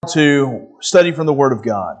To study from the Word of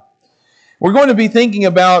God. We're going to be thinking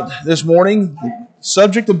about this morning the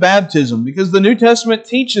subject of baptism because the New Testament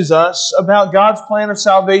teaches us about God's plan of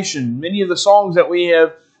salvation. Many of the songs that we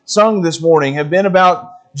have sung this morning have been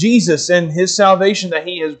about Jesus and His salvation that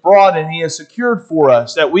He has brought and He has secured for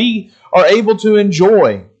us, that we are able to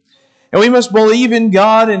enjoy. And we must believe in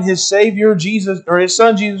God and His Savior, Jesus, or His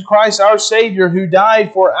Son, Jesus Christ, our Savior, who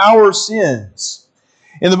died for our sins.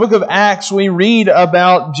 In the book of Acts, we read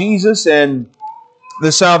about Jesus and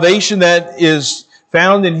the salvation that is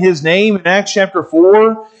found in His name in Acts chapter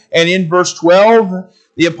 4. And in verse 12,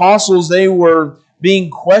 the apostles, they were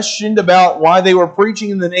being questioned about why they were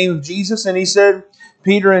preaching in the name of Jesus. And he said,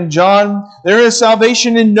 Peter and John, there is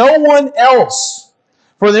salvation in no one else,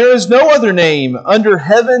 for there is no other name under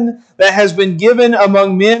heaven that has been given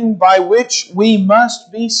among men by which we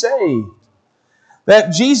must be saved.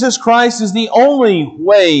 That Jesus Christ is the only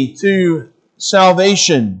way to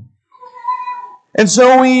salvation. And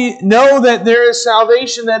so we know that there is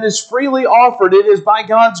salvation that is freely offered. It is by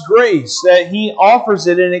God's grace that He offers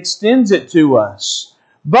it and extends it to us.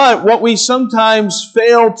 But what we sometimes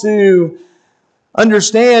fail to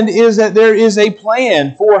understand is that there is a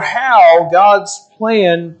plan for how God's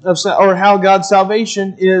plan or how God's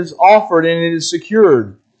salvation is offered and it is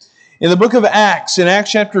secured. In the book of Acts, in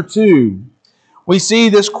Acts chapter 2, we see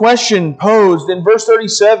this question posed in verse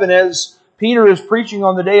 37 as Peter is preaching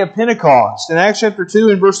on the day of Pentecost. In Acts chapter 2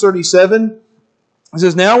 and verse 37, it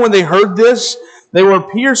says, Now when they heard this, they were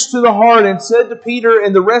pierced to the heart and said to Peter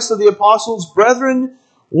and the rest of the apostles, Brethren,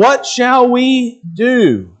 what shall we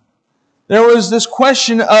do? There was this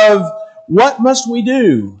question of, what must we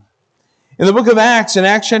do? In the book of Acts, in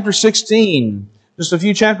Acts chapter 16, just a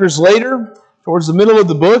few chapters later, towards the middle of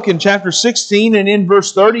the book, in chapter 16 and in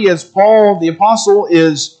verse 30, as Paul the apostle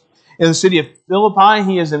is in the city of Philippi,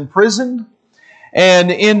 he is imprisoned.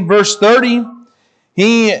 And in verse 30,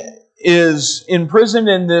 he is in prison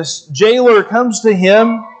and this jailer comes to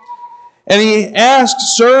him and he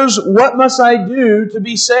asks, Sirs, what must I do to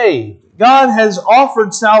be saved? God has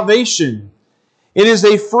offered salvation. It is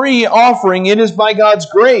a free offering. It is by God's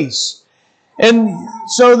grace. And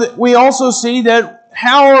so that we also see that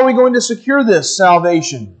how are we going to secure this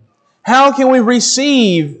salvation? How can we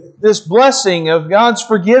receive this blessing of God's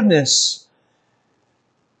forgiveness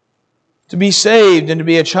to be saved and to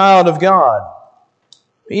be a child of God?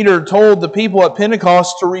 Peter told the people at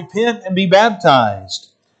Pentecost to repent and be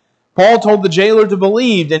baptized. Paul told the jailer to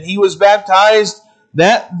believe, and he was baptized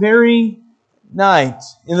that very night.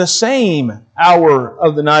 In the same hour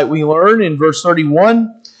of the night, we learn in verse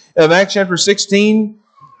 31 of Acts chapter 16,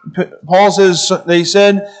 Paul says, they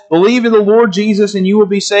said, Believe in the Lord Jesus and you will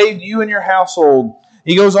be saved, you and your household.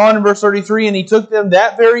 He goes on in verse 33, And he took them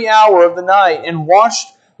that very hour of the night and washed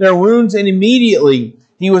their wounds, and immediately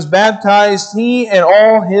he was baptized, he and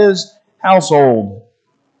all his household.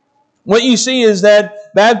 What you see is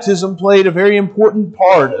that baptism played a very important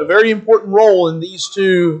part, a very important role in these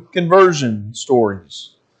two conversion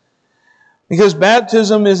stories. Because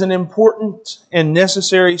baptism is an important and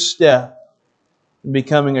necessary step in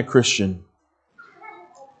becoming a Christian.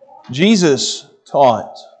 Jesus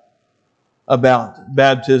taught about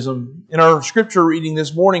baptism in our scripture reading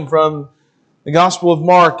this morning from the Gospel of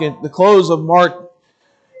Mark, at the close of Mark,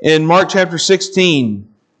 in Mark chapter 16.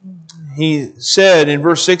 He said in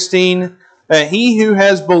verse 16 that he who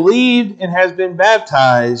has believed and has been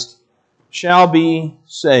baptized shall be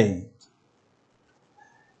saved.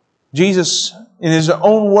 Jesus, in His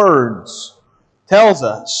own words, tells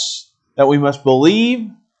us that we must believe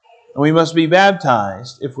and we must be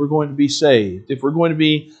baptized if we're going to be saved, if we're going to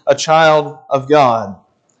be a child of God.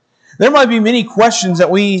 There might be many questions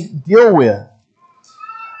that we deal with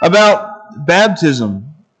about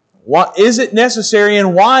baptism. What is it necessary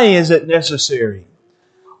and why is it necessary?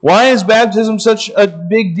 Why is baptism such a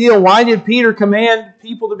big deal? Why did Peter command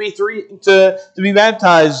people to be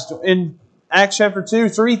baptized? In Acts chapter 2,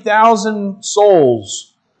 3,000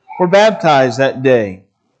 souls were baptized that day.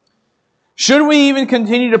 Should we even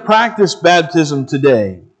continue to practice baptism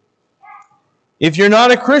today? If you're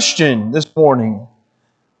not a Christian this morning,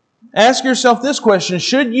 ask yourself this question: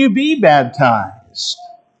 should you be baptized?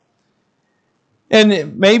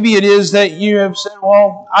 And maybe it is that you have said,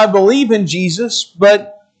 well, I believe in Jesus,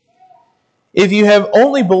 but if you have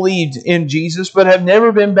only believed in Jesus but have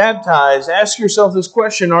never been baptized, ask yourself this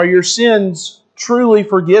question: are your sins truly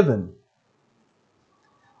forgiven?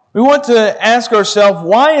 We want to ask ourselves,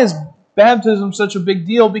 why is baptism such a big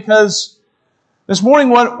deal? Because this morning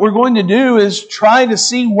what we're going to do is try to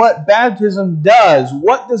see what baptism does.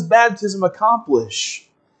 What does baptism accomplish?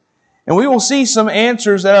 And we will see some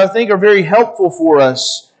answers that I think are very helpful for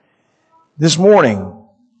us this morning.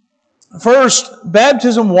 First,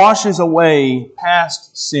 baptism washes away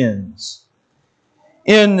past sins.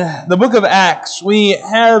 In the book of Acts, we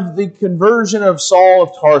have the conversion of Saul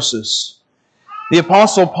of Tarsus, the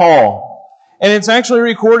Apostle Paul. And it's actually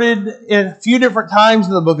recorded in a few different times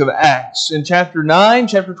in the book of Acts, in chapter 9,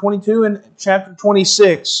 chapter 22, and chapter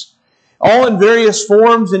 26. All in various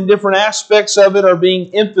forms and different aspects of it are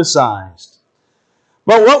being emphasized.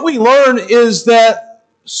 But what we learn is that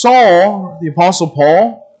Saul, the Apostle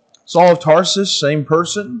Paul, Saul of Tarsus, same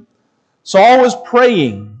person, Saul was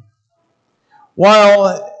praying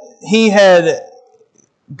while he had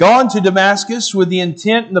gone to Damascus with the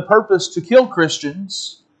intent and the purpose to kill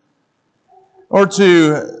Christians or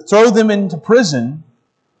to throw them into prison.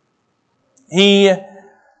 He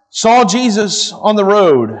saw Jesus on the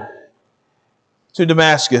road to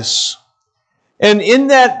Damascus. And in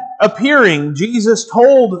that appearing, Jesus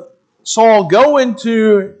told Saul, "Go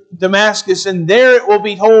into Damascus, and there it will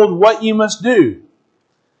be told what you must do."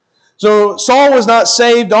 So Saul was not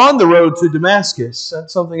saved on the road to Damascus.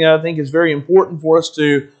 That's something I think is very important for us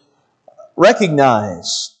to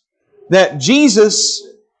recognize. That Jesus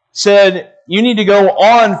said, you need to go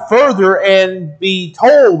on further and be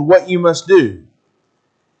told what you must do.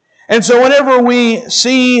 And so whenever we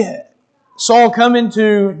see Saul come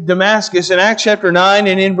into Damascus in Acts chapter 9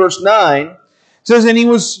 and in verse 9, it says, "And he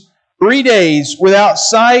was 3 days without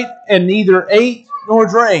sight and neither ate nor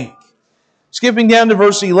drank." Skipping down to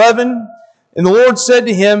verse 11, "And the Lord said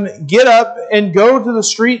to him, Get up and go to the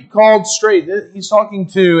street called Straight." He's talking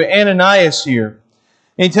to Ananias here.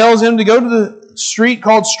 And he tells him to go to the street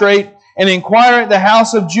called Straight and inquire at the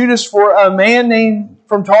house of Judas, for a man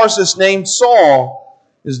from Tarsus named Saul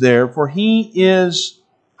is there, for he is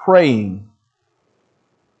praying.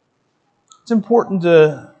 It's important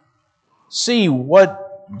to see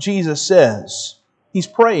what Jesus says. He's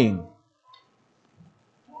praying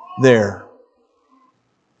there.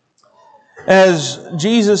 As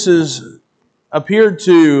Jesus has appeared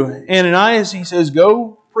to Ananias, he says,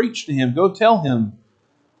 go preach to him. Go tell him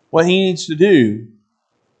what he needs to do.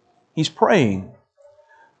 He's praying.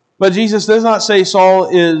 But Jesus does not say Saul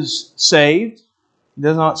is saved. He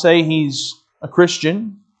does not say he's a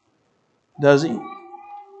Christian, does he?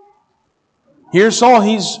 Here's Saul.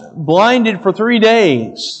 He's blinded for 3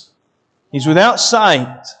 days. He's without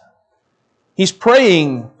sight. He's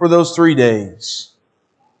praying for those 3 days.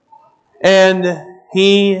 And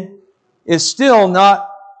he is still not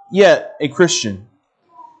yet a Christian.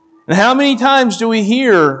 And how many times do we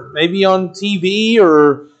hear, maybe on TV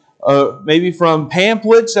or maybe from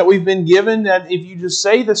pamphlets that we've been given, that if you just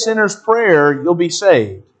say the sinner's prayer, you'll be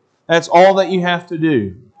saved. That's all that you have to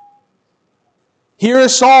do. Here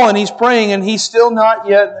is Saul, and he's praying, and he's still not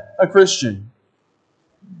yet a Christian.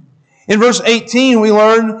 In verse 18, we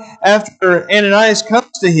learn after Ananias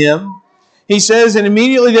comes to him, he says, "And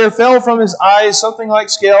immediately there fell from his eyes something like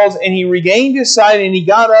scales, and he regained his sight, and he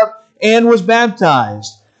got up and was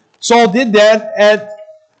baptized." Saul did that at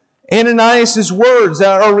Ananias' words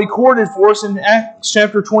that are recorded for us in Acts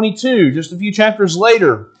chapter 22, just a few chapters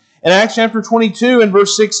later. In Acts chapter 22 and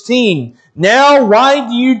verse 16, "Now why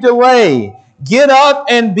do you delay? Get up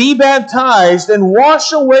and be baptized and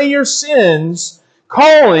wash away your sins,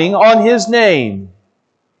 calling on His name."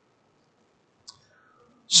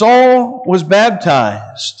 Saul was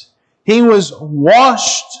baptized. He was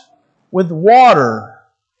washed with water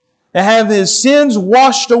to have his sins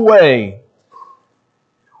washed away.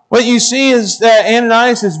 What you see is that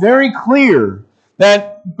Ananias is very clear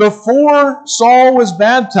that before Saul was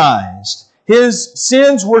baptized, his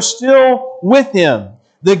sins were still with him.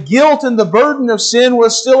 The guilt and the burden of sin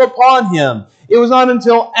was still upon him. It was not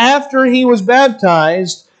until after he was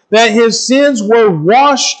baptized that his sins were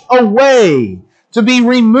washed away, to be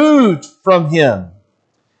removed from him.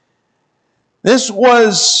 This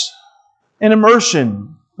was an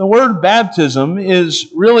immersion. The word baptism is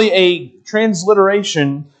really a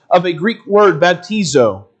transliteration of a Greek word,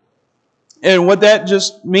 baptizo. And what that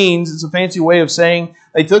just means, it's a fancy way of saying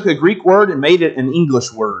they took a Greek word and made it an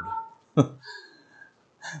English word.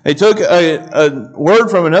 They took a word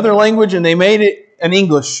from another language and they made it an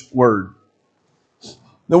English word.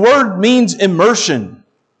 The word means immersion.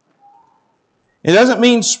 It doesn't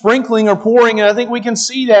mean sprinkling or pouring, and I think we can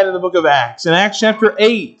see that in the book of Acts. In Acts chapter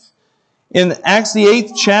 8, in Acts the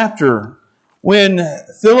 8th chapter, when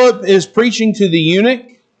Philip is preaching to the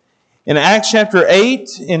eunuch, in Acts chapter 8,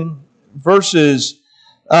 in verses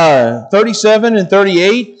 37 and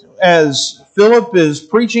 38, as Philip is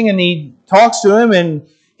preaching and he talks to him, and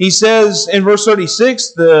he says in verse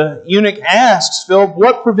 36, the eunuch asks Philip,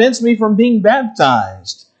 "What prevents me from being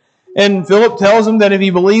baptized?" And Philip tells him that if he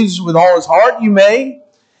believes with all his heart, you may.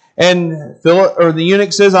 And Philip, or the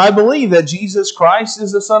eunuch, says, I believe that Jesus Christ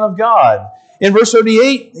is the Son of God. In verse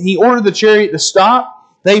 38, he ordered the chariot to stop.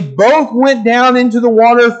 They both went down into the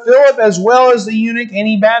water, Philip as well as the eunuch, and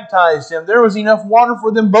he baptized him. There was enough water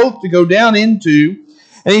for them both to go down into.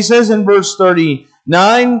 And he says in verse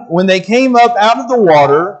 39, when they came up out of the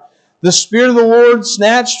water, the Spirit of the Lord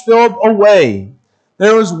snatched Philip away.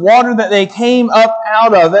 There was water that they came up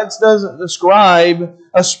out of. That doesn't describe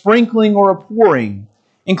a sprinkling or a pouring.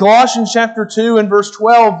 In Colossians chapter 2 and verse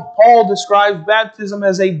 12, Paul describes baptism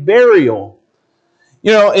as a burial.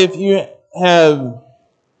 You know, if you have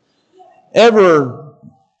ever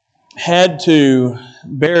had to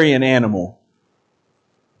bury an animal,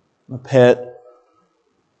 a pet.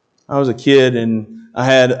 I was a kid and I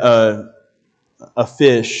had a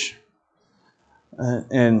fish,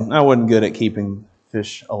 and I wasn't good at keeping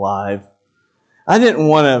fish alive. I didn't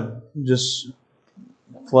want to just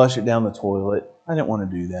flush it down the toilet. I didn't want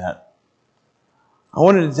to do that. I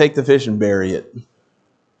wanted to take the fish and bury it.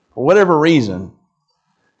 For whatever reason.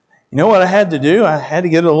 You know what I had to do? I had to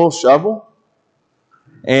get a little shovel,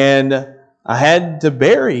 and I had to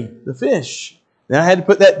bury the fish. Then I had to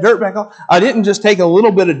put that dirt back on. I didn't just take a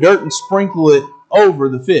little bit of dirt and sprinkle it over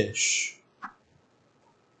the fish,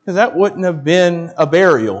 because that wouldn't have been a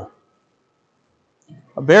burial.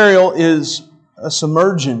 A burial is a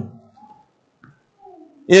submersion.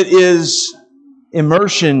 It is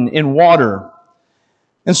immersion in water.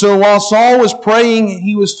 And so while Saul was praying,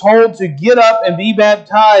 he was told to get up and be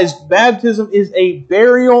baptized. Baptism is a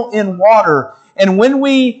burial in water. And when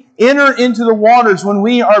we enter into the waters, when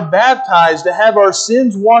we are baptized to have our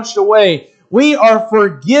sins washed away, we are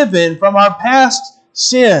forgiven from our past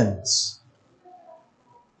sins.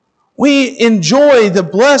 We enjoy the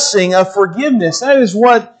blessing of forgiveness. That is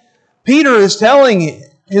what Peter is telling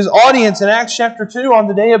his audience in Acts chapter 2 on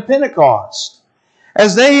the day of Pentecost.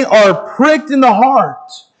 As they are pricked in the heart,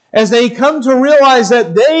 as they come to realize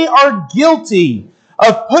that they are guilty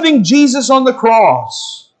of putting Jesus on the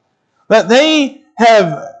cross, that they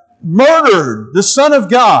have murdered the Son of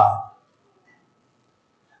God,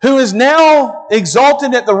 who is now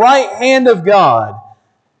exalted at the right hand of God.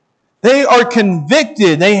 They are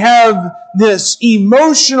convicted. They have this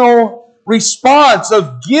emotional response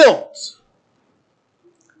of guilt.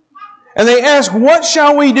 And they ask, what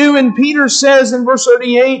shall we do? And Peter says in verse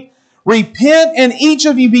 38, repent and each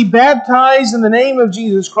of you be baptized in the name of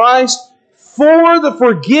Jesus Christ for the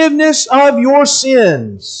forgiveness of your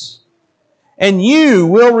sins, and you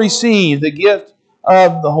will receive the gift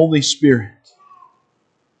of the Holy Spirit.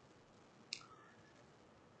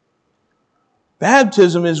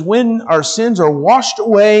 Baptism is when our sins are washed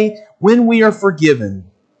away, when we are forgiven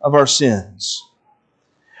of our sins.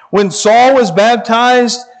 When Saul was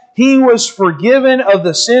baptized, he was forgiven of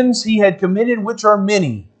the sins he had committed, which are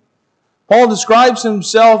many. Paul describes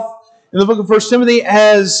himself in the book of 1 Timothy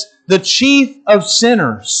as the chief of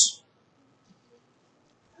sinners.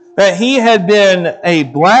 That he had been a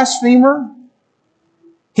blasphemer,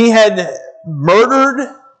 he had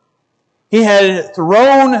murdered, he had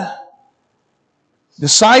thrown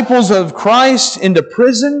disciples of Christ into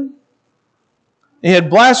prison, he had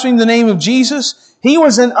blasphemed the name of Jesus. He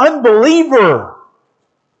was an unbeliever.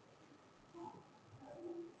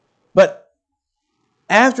 But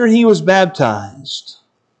after he was baptized,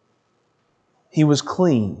 he was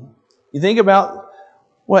clean. You think about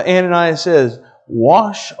what Ananias says,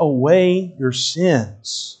 wash away your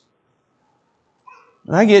sins.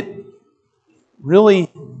 When I get really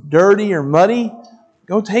dirty or muddy,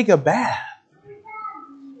 go take a bath.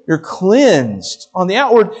 You're cleansed on the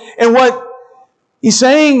outward. And what he's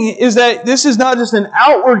saying is that this is not just an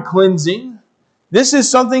outward cleansing. This is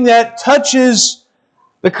something that touches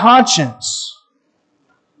the conscience.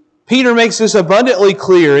 Peter makes this abundantly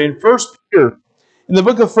clear in 1 Peter, in the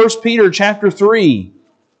book of 1 Peter chapter 3.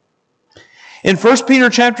 In 1 Peter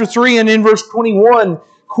chapter 3 and in verse 21,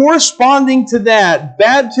 corresponding to that,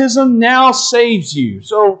 baptism now saves you.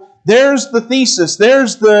 So there's the thesis.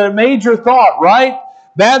 There's the major thought, right?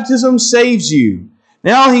 Baptism saves you.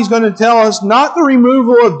 Now he's going to tell us not the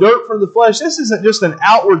removal of dirt from the flesh. This isn't just an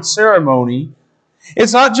outward ceremony.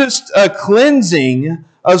 It's not just a cleansing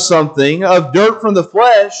of something, of dirt from the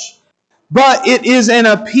flesh, but it is an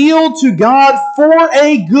appeal to God for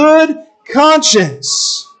a good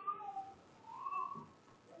conscience.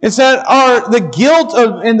 It's that the guilt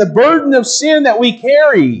and the burden of sin that we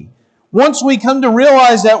carry, once we come to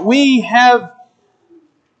realize that we have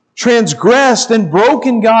transgressed and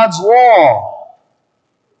broken God's law,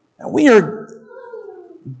 and we are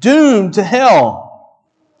doomed to hell.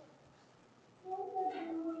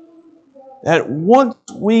 that once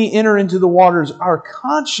we enter into the waters, our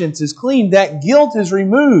conscience is clean, that guilt is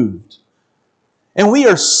removed, and we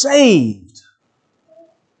are saved.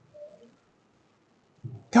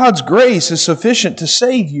 God's grace is sufficient to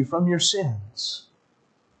save you from your sins.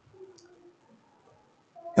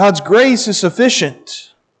 God's grace is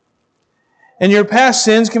sufficient. And your past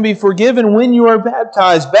sins can be forgiven when you are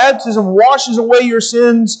baptized. Baptism washes away your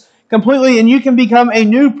sins completely, and you can become a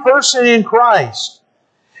new person in Christ.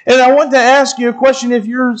 And I want to ask you a question. If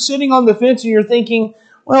you're sitting on the fence and you're thinking,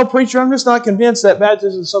 well, preacher, I'm just not convinced that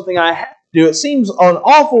baptism is something I have to do. It seems an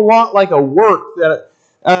awful lot like a work that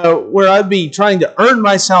where I'd be trying to earn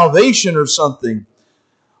my salvation or something.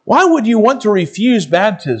 Why would you want to refuse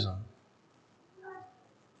baptism?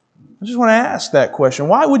 I just want to ask that question.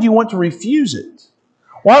 Why would you want to refuse it?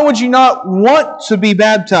 Why would you not want to be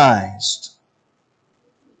baptized?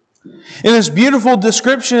 In this beautiful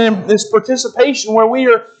description and this participation where we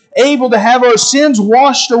are able to have our sins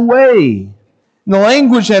washed away, in the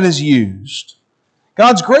language that is used,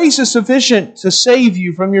 God's grace is sufficient to save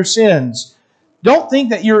you from your sins. Don't think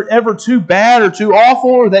that you're ever too bad or too awful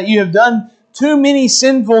or that you have done too many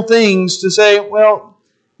sinful things to say, well,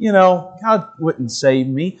 God wouldn't save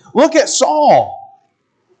me. Look at Saul.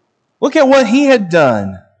 Look at what he had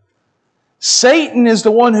done. Satan is the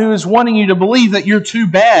one who is wanting you to believe that you're too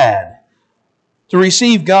bad to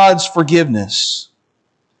receive God's forgiveness.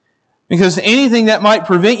 Because anything that might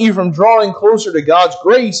prevent you from drawing closer to God's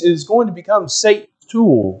grace is going to become Satan's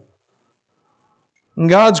tool. And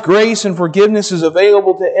God's grace and forgiveness is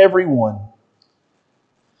available to everyone.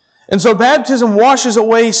 And so baptism washes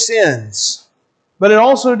away sins. But it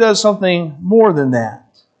also does something more than that.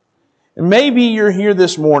 And maybe you're here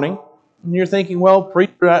this morning and you're thinking, well,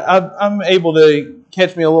 preacher, I'm able to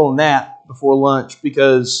catch me a little nap before lunch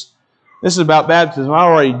because this is about baptism. I've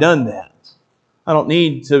already done that. I don't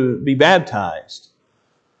need to be baptized.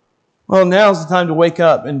 Well, now's the time to wake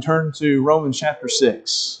up and turn to Romans chapter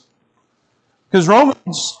 6. Because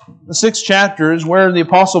Romans, the 6th chapter, is where the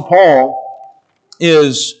Apostle Paul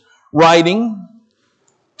is writing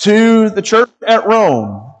to the church at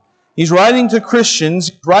Rome. He's writing to Christians,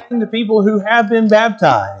 he's writing to people who have been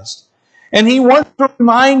baptized. And he wants to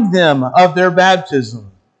remind them of their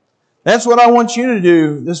baptism. That's what I want you to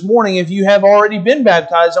do this morning. If you have already been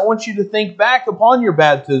baptized, I want you to think back upon your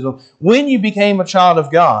baptism when you became a child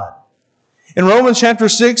of God. In Romans chapter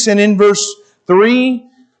 6 and in verse 3,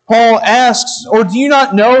 Paul asks, or do you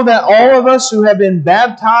not know that all of us who have been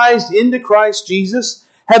baptized into Christ Jesus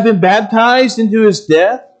have been baptized into His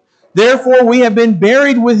death? Therefore we have been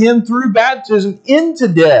buried with Him through baptism into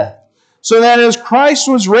death, so that as Christ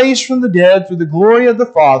was raised from the dead through the glory of the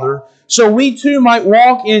Father, so we too might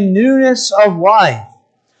walk in newness of life.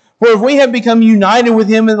 For if we have become united with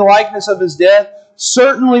Him in the likeness of His death,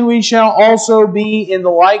 certainly we shall also be in the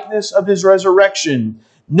likeness of His resurrection.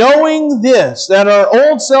 Knowing this, that our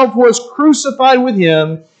old self was crucified with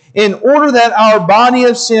Him, in order that our body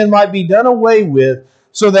of sin might be done away with,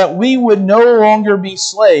 so that we would no longer be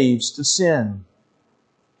slaves to sin.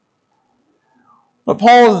 What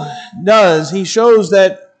Paul does, he shows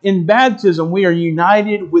that in baptism we are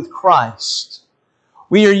united with Christ.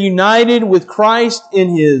 We are united with Christ in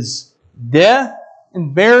His death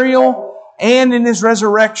and burial and in His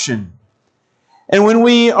resurrection. And when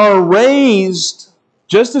we are raised,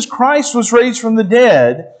 just as Christ was raised from the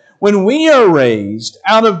dead, when we are raised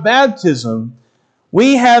out of baptism,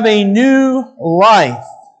 we have a new life.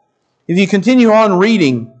 If you continue on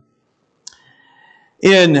reading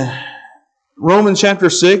in Romans chapter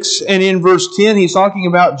 6 and in verse 10, he's talking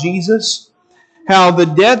about Jesus, how the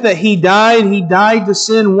death that He died to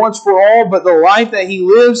sin once for all, but the life that He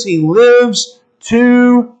lives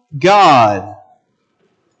to God.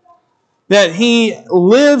 That He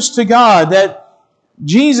lives to God, that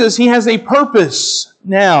Jesus, He has a purpose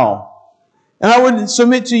now. And I would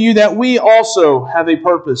submit to you that we also have a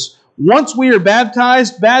purpose. Once we are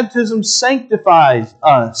baptized, baptism sanctifies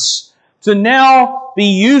us to now be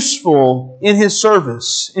useful in His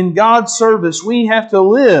service. In God's service, we have to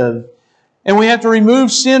live and we have to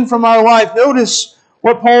remove sin from our life. Notice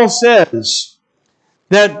what Paul says,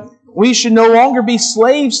 that we should no longer be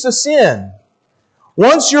slaves to sin.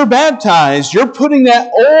 Once you're baptized, you're putting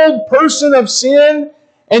that old person of sin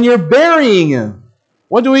and you're burying him.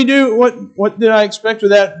 What do we do? What did I expect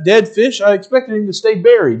with that dead fish? I expected him to stay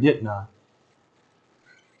buried, didn't I?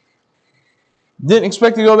 Didn't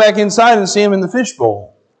expect to go back inside and see him in the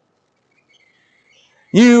fishbowl.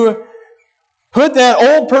 You put that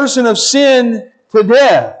old person of sin to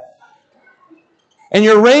death. And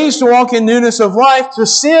you're raised to walk in newness of life, to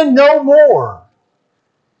sin no more.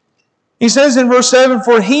 He says in verse 7,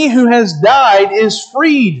 "For he who has died is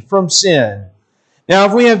freed from sin." Now,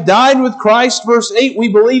 if we have died with Christ, verse 8, we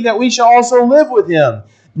believe that we shall also live with Him,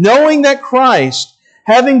 knowing that Christ,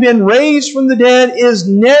 having been raised from the dead, is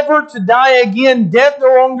never to die again. Death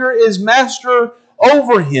no longer is master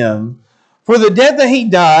over Him. For the death that He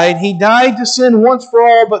died to sin once for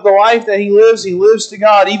all, but the life that He lives to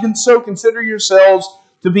God. Even so, consider yourselves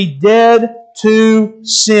to be dead to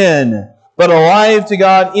sin, but alive to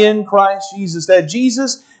God in Christ Jesus. That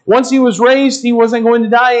Jesus, once He was raised, He wasn't going to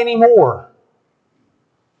die anymore.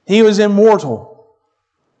 He was immortal.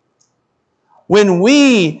 When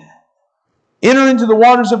we enter into the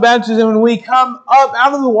waters of baptism, when we come up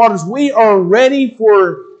out of the waters, we are ready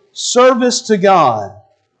for service to God,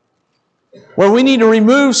 where we need to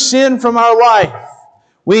remove sin from our life.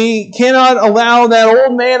 We cannot allow that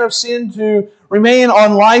old man of sin to remain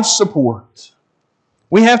on life support.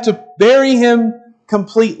 We have to bury him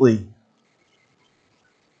completely.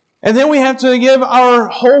 And then we have to give our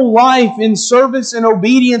whole life in service and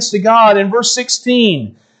obedience to God. In verse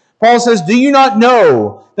 16, Paul says, "Do you not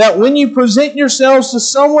know that when you present yourselves to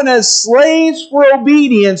someone as slaves for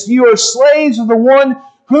obedience, you are slaves of the one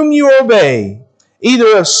whom you obey,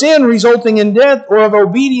 either of sin resulting in death or of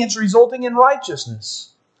obedience resulting in righteousness?"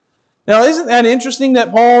 Now, isn't that interesting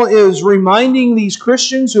that Paul is reminding these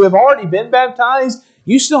Christians who have already been baptized,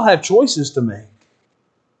 you still have choices to make.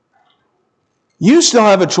 You still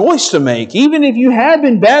have a choice to make. Even if you have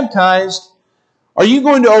been baptized, are you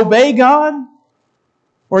going to obey God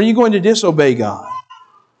or are you going to disobey God?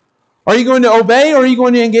 Are you going to obey or are you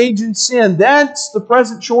going to engage in sin? That's the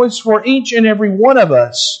present choice for each and every one of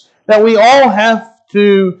us that we all have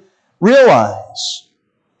to realize.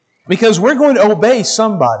 Because we're going to obey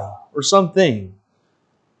somebody or something.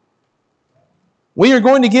 We are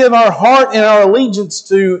going to give our heart and our allegiance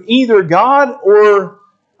to either God or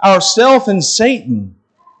ourself and Satan.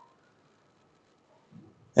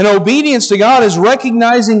 And obedience to God is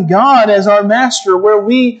recognizing God as our master, where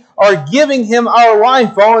we are giving Him our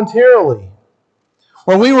life voluntarily.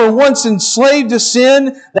 When we were once enslaved to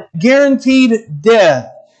sin, that guaranteed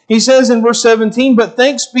death. He says in verse 17, "But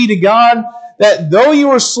thanks be to God that though you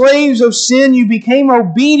were slaves of sin, you became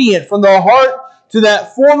obedient from the heart to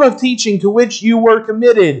that form of teaching to which you were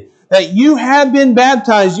committed." That you have been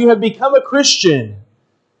baptized, you have become a Christian.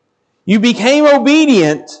 You became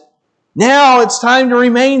obedient. Now it's time to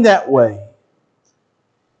remain that way.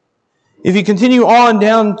 If you continue on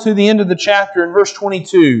down to the end of the chapter in verse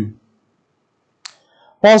 22,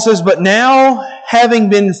 Paul says, "But now, having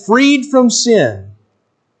been freed from sin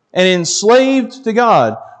and enslaved to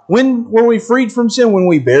God." When were we freed from sin? When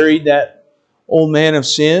we buried that old man of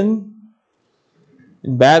sin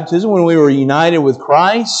in baptism, when we were united with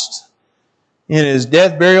Christ in His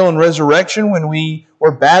death, burial, and resurrection, when we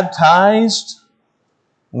were baptized,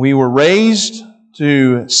 we were raised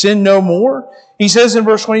to sin no more. He says in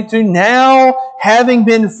verse 22, "Now, having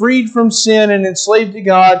been freed from sin and enslaved to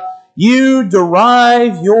God, you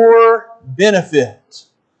derive your benefit,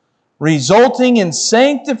 resulting in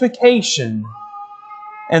sanctification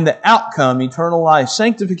and the outcome, eternal life."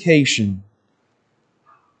 Sanctification.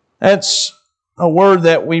 That's a word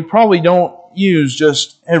that we probably don't use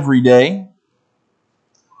just every day.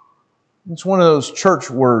 It's one of those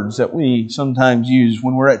church words that we sometimes use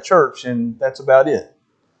when we're at church, and that's about it.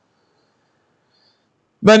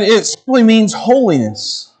 But it simply means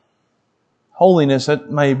holiness. Holiness,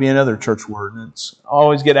 that may be another church word. I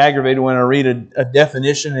always get aggravated when I read a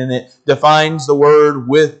definition and it defines the word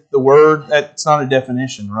with the word. That's not a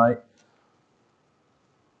definition, right?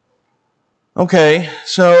 Okay,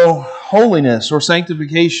 so holiness or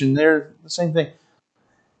sanctification, they're the same thing.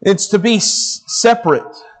 It's to be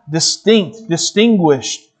separate, distinct,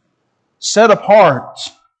 distinguished, set apart.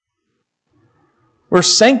 We're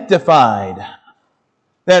sanctified.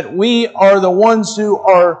 That we are the ones who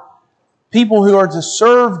are people who are to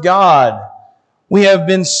serve God. We have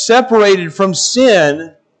been separated from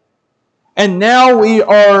sin, and now we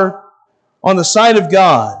are on the side of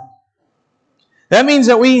God. That means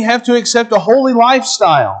that we have to accept a holy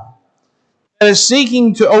lifestyle that is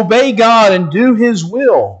seeking to obey God and do His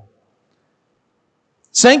will.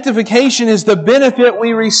 Sanctification is the benefit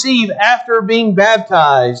we receive after being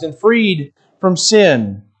baptized and freed from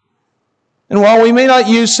sin. And while we may not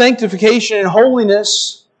use sanctification and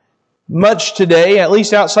holiness much today, at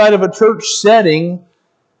least outside of a church setting,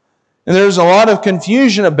 and there's a lot of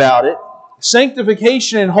confusion about it,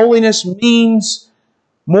 sanctification and holiness means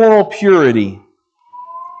moral purity.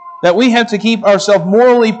 That we have to keep ourselves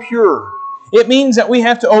morally pure. It means that we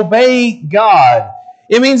have to obey God.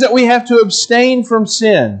 It means that we have to abstain from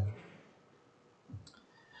sin.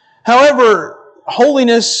 However,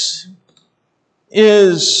 holiness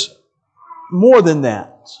is more than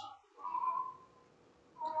that.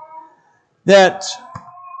 That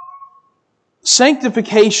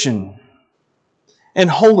sanctification and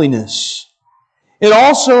holiness, it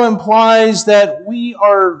also implies that we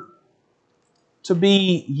are to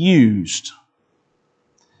be used.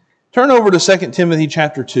 Turn over to 2 Timothy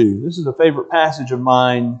chapter 2. This is a favorite passage of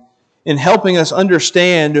mine in helping us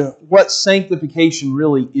understand what sanctification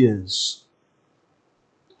really is.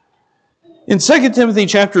 In 2 Timothy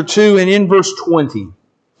chapter 2 and in verse 20,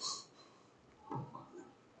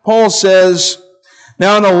 Paul says,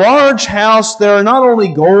 "Now in a large house there are not only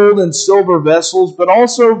gold and silver vessels, but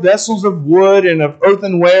also vessels of wood and of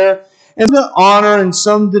earthenware, and some to honor and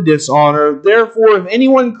some to dishonor. Therefore, if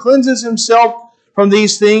anyone cleanses himself from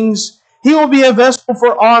these things, he will be a vessel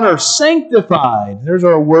for honor, sanctified," there's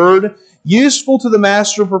our word, "useful to the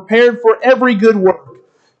master, prepared for every good work.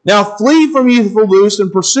 Now flee from youthful lust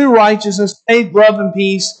and pursue righteousness, faith, love, and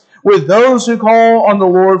peace with those who call on the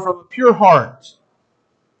Lord from a pure heart."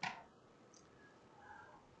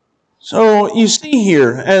 So you see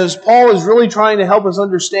here, as Paul is really trying to help us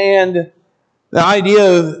understand the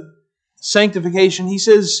idea of sanctification, he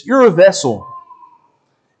says, you're a vessel.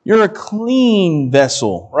 You're a clean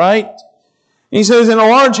vessel, right? And he says, in a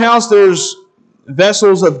large house there's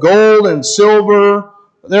vessels of gold and silver.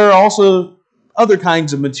 There are also other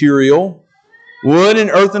kinds of material, wood and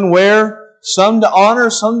earthenware, some to honor,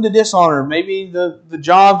 some to dishonor. Maybe the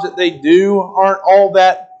jobs that they do aren't all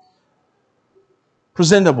that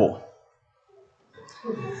presentable.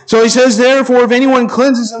 So he says, therefore, if anyone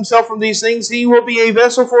cleanses himself from these things, he will be a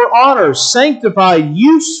vessel for honor, sanctified,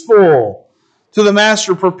 useful to the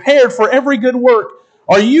master, prepared for every good work.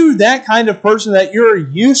 Are you that kind of person that you're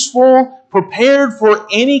useful, prepared for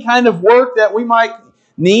any kind of work that we might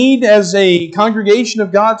need as a congregation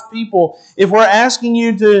of God's people? If we're asking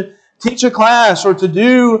you to teach a class or to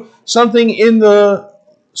do something in the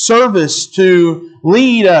service, to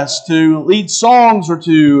lead us, to lead songs, or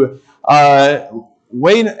to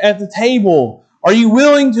wait at the table, are you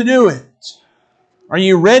willing to do it? Are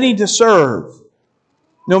you ready to serve?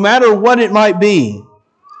 No matter what it might be.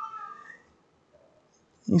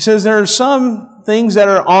 He says there are some things that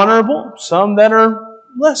are honorable, some that are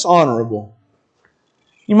less honorable.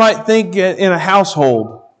 You might think in a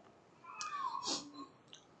household,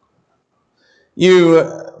 you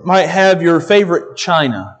might have your favorite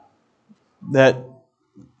china, that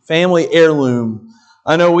family heirloom.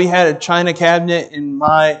 I know we had a china cabinet in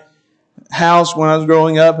my house when I was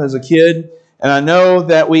growing up as a kid, and I know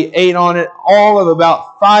that we ate on it all of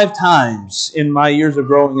about 5 times in my years of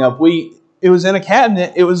growing up. It was in a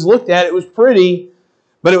cabinet, it was looked at, it was pretty,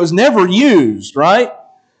 but it was never used, right?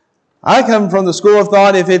 I come from the school of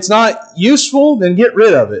thought, if it's not useful, then get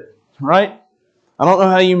rid of it, right? I don't know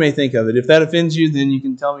how you may think of it. If that offends you, then you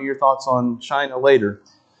can tell me your thoughts on china later.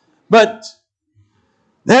 But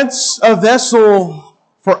that's a vessel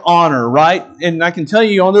for honor, right? And I can tell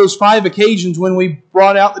you on those 5 occasions when we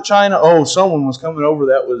brought out the china, someone was coming over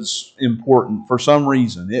that was important for some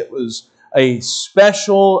reason. It was a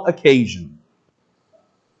special occasion.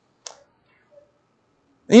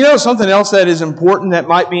 You know something else that is important that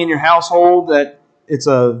might be in your household, that it's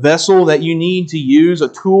a vessel that you need to use, a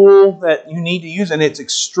tool that you need to use, and it's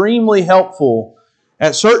extremely helpful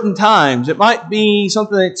at certain times. It might be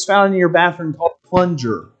something that's found in your bathroom called a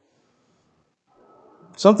plunger.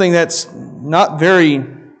 Something that's not very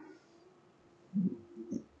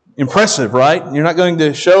impressive, right? You're not going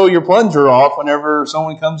to show your plunger off whenever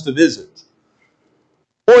someone comes to visit.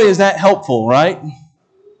 Boy, is that helpful, right?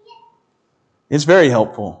 It's very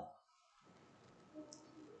helpful.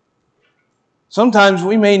 Sometimes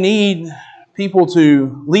we may need people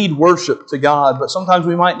to lead worship to God, but sometimes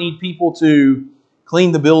we might need people to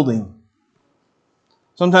clean the building.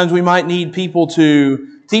 Sometimes we might need people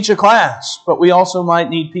to teach a class, but we also might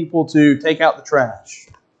need people to take out the trash.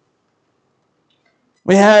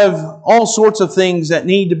 We have all sorts of things that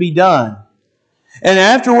need to be done. And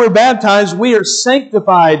after we're baptized, we are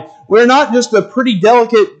sanctified. We're not just a pretty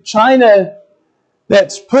delicate china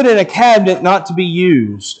that's put in a cabinet not to be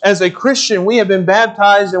used. As a Christian, we have been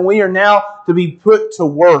baptized and we are now to be put to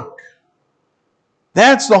work.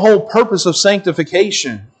 That's the whole purpose of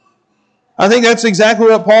sanctification. I think that's exactly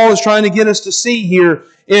what Paul is trying to get us to see here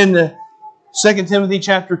in 2 Timothy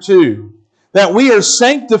chapter 2. That we are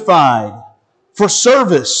sanctified for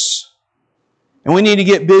service. And we need to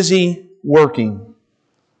get busy working.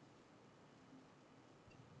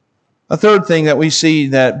 A third thing that we see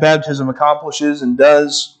that baptism accomplishes and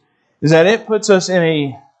does is that it puts us in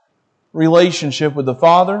a relationship with the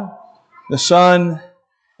Father, the Son,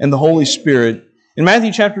 and the Holy Spirit. In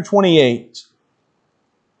Matthew chapter 28,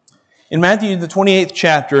 in Matthew the 28th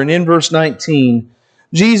chapter and in verse 19,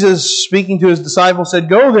 Jesus, speaking to His disciples, said,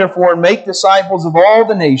 "Go therefore and make disciples of all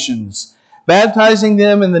the nations, baptizing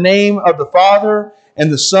them in the name of the Father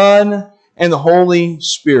and the Son and the Holy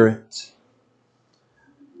Spirit."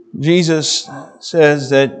 Jesus says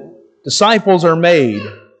that disciples are made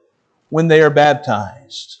when they are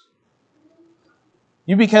baptized.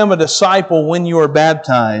 You become a disciple when you are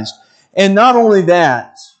baptized. And not only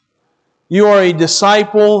that, you are a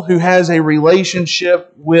disciple who has a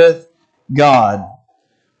relationship with God.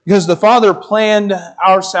 Because the Father planned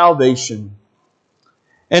our salvation.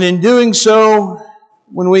 And in doing so,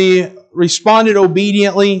 when we responded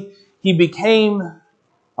obediently, He became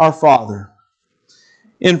our Father.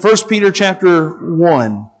 In 1 Peter chapter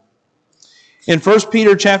 1, in 1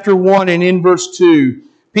 Peter chapter 1 and in verse 2,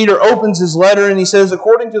 Peter opens his letter and he says,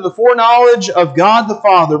 "According to the foreknowledge of God the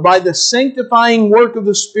Father, by the sanctifying work of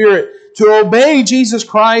the Spirit, to obey Jesus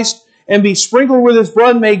Christ and be sprinkled with His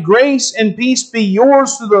blood, may grace and peace be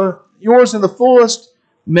yours in the fullest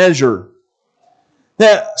measure."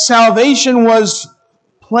 That salvation was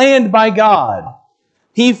planned by God.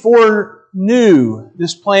 He foreknew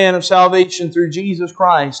this plan of salvation through Jesus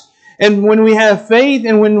Christ. And when we have faith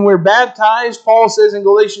and when we're baptized, Paul says in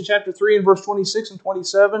Galatians chapter 3 and verse 26 and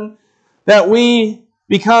 27, that we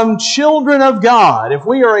become children of God. If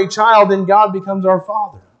we are a child, then God becomes our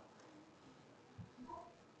Father.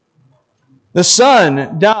 The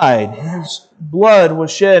Son died, His blood was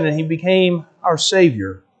shed, and He became our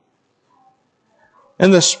Savior.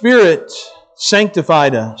 And the Spirit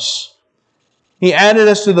sanctified us. He added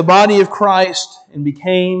us to the body of Christ and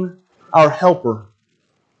became our helper.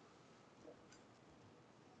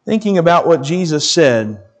 Thinking about what Jesus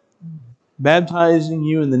said, baptizing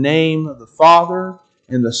you in the name of the Father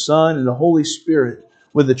and the Son and the Holy Spirit,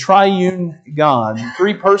 with the triune God,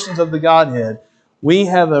 three persons of the Godhead, we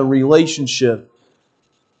have a relationship.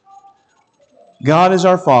 God is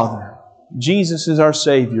our Father. Jesus is our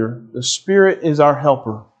Savior. The Spirit is our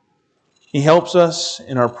helper. He helps us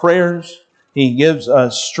in our prayers. He gives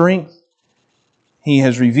us strength. He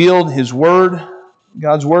has revealed His Word,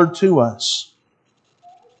 God's Word to us.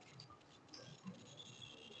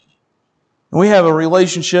 And we have a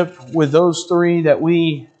relationship with those three that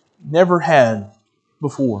we never had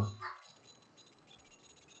before.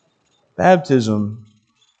 Baptism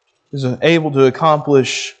is able to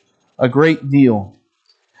accomplish a great deal.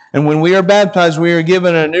 And when we are baptized, we are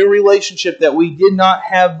given a new relationship that we did not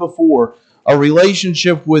have before. A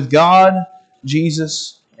relationship with God,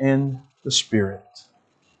 Jesus, and the Spirit.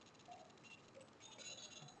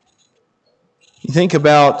 You think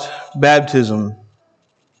about baptism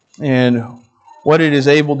and what it is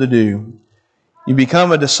able to do. You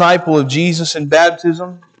become a disciple of Jesus in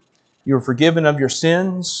baptism. You are forgiven of your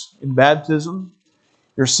sins in baptism.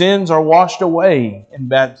 Your sins are washed away in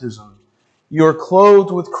baptism. You are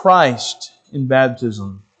clothed with Christ in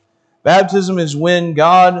baptism. Baptism is when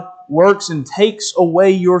God works and takes away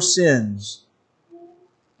your sins.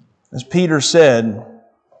 As Peter said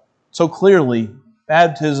so clearly,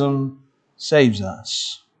 baptism saves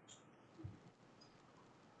us.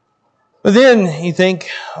 But then you think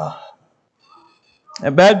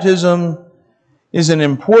that baptism is an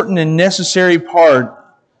important and necessary part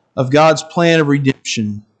of God's plan of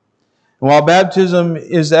redemption. And while baptism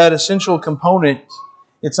is that essential component,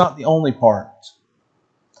 it's not the only part.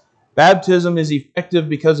 Baptism is effective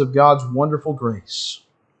because of God's wonderful grace.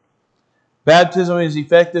 Baptism is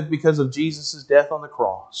effective because of Jesus' death on the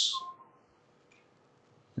cross.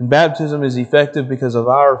 And baptism is effective because of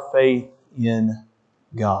our faith in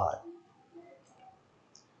God.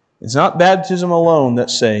 It's not baptism alone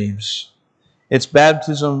that saves. It's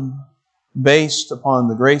baptism based upon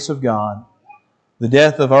the grace of God, the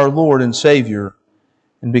death of our Lord and Savior,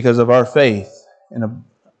 and because of our faith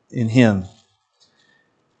in Him.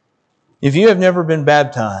 If you have never been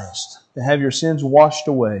baptized to have your sins washed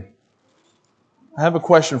away, I have a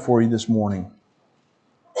question for you this morning.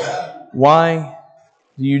 Why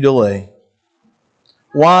do you delay?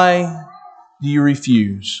 Why do you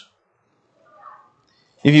refuse?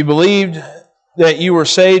 If you believed that you were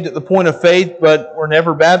saved at the point of faith but were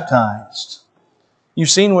never baptized,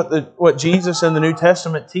 you've seen what Jesus in the New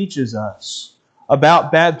Testament teaches us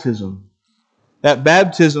about baptism. That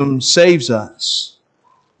baptism saves us.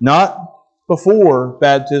 Not before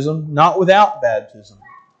baptism, not without baptism.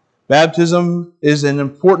 Baptism is an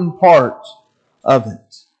important part of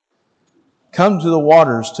it. Come to the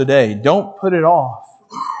waters today. Don't put it off.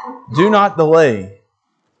 Do not delay.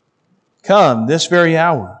 Come this very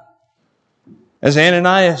hour. As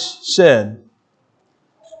Ananias said,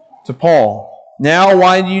 to Paul, "Now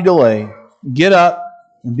why do you delay? Get up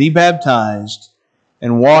and be baptized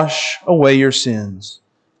and wash away your sins,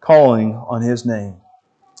 calling on His name."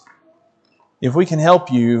 If we can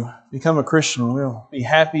help you become a Christian, we'll be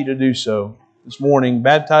happy to do so this morning,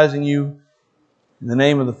 baptizing you in the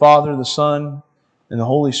name of the Father, the Son, and the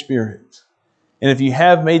Holy Spirit. And if you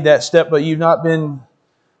have made that step, but you've not been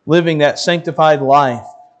living that sanctified life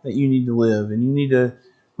that you need to live, and you need to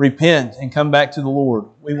repent and come back to the Lord,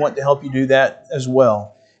 we want to help you do that as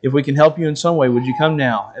well. If we can help you in some way, would you come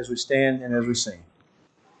now as we stand and as we sing?